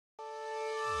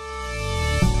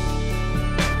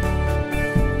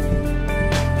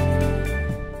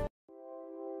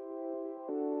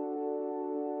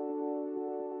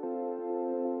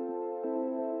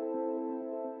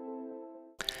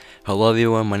Hello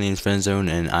everyone, my name is FriendZone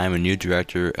and I'm a new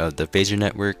director of the Phazer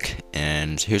Network,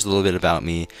 and here's a little bit about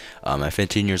me. I'm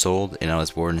 15 years old and I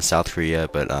was born in South Korea,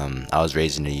 but I was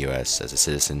raised in the US as a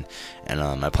citizen, and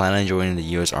I plan on joining the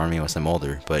US Army once I'm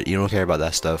older, but you don't care about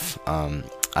that stuff.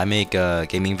 I make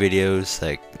gaming videos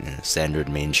like standard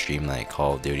mainstream like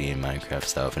Call of Duty and Minecraft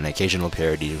stuff, and occasional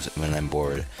parodies when I'm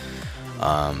bored.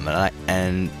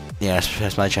 And yeah,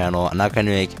 that's my channel. I'm not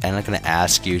gonna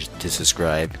ask you to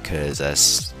subscribe because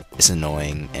it's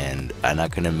annoying, and I'm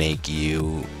not gonna make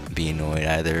you be annoyed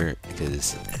either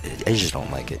because I just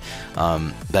don't like it. But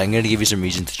I'm gonna give you some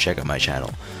reasons to check out my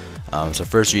channel. So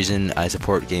first reason, I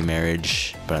support gay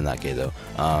marriage, but I'm not gay though.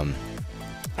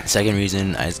 Second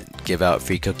reason, I give out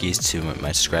free cookies to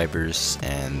my subscribers,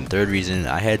 and third reason,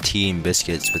 I had tea and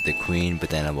biscuits with the queen, but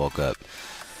then I woke up.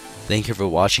 Thank you for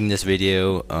watching this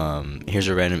video. Here's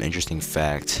a random interesting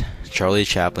fact. Charlie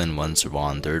Chaplin once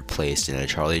won 3rd place in a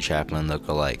Charlie Chaplin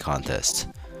look-alike contest.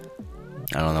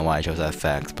 I don't know why I chose that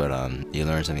fact, but you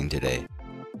learned something today.